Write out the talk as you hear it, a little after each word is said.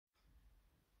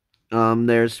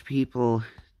There's people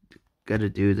gonna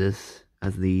do this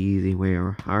as the easy way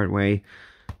or hard way,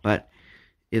 but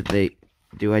if they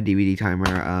do a DVD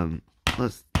timer,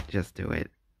 let's just do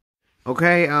it.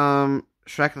 Okay,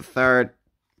 Shrek the Third,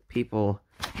 people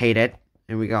hate it,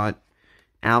 and we got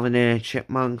Alvin and the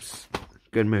Chipmunks,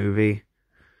 good movie,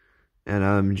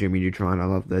 and Jimmy Neutron, I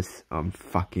love this,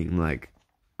 fucking, like,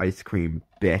 ice cream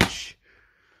bitch.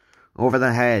 Over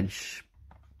the Hedge.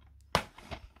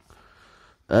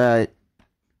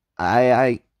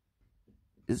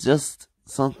 It's just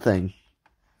something,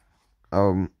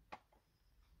 from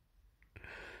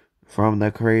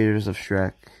the creators of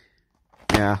Shrek.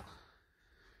 Yeah.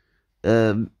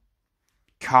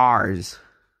 Cars.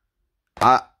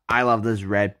 I love this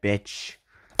red bitch.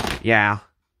 Yeah.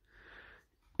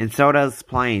 And so does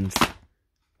Planes.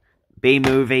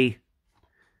 B-Movie.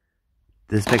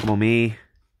 Despicable Me.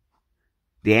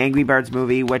 The Angry Birds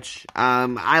movie, which,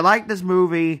 I like this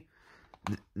movie.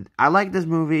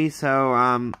 So,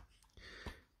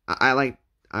 I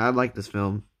like this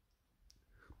film.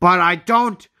 But I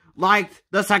don't like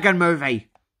the second movie.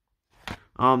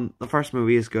 The first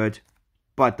movie is good,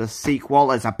 but the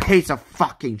sequel is a piece of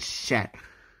fucking shit.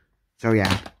 So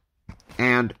yeah.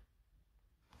 And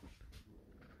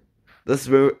this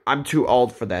movie, I'm too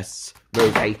old for this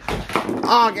movie.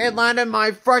 Oh, it landed in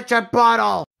my frigid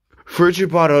bottle.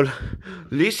 Frigid bottle,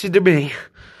 listen to me.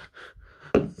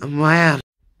 Man.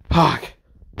 Fuck.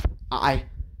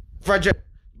 Frigid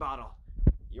bottle.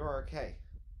 You're okay.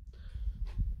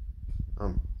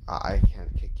 I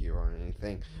can't kick you or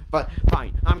anything. But,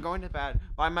 fine. I'm going to bed.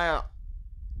 By my...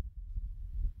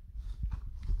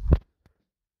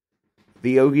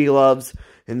 The Yogi Loves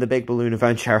in the Big Balloon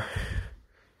Adventure.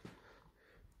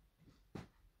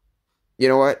 You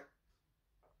know what?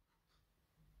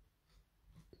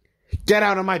 Get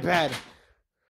out of my bed!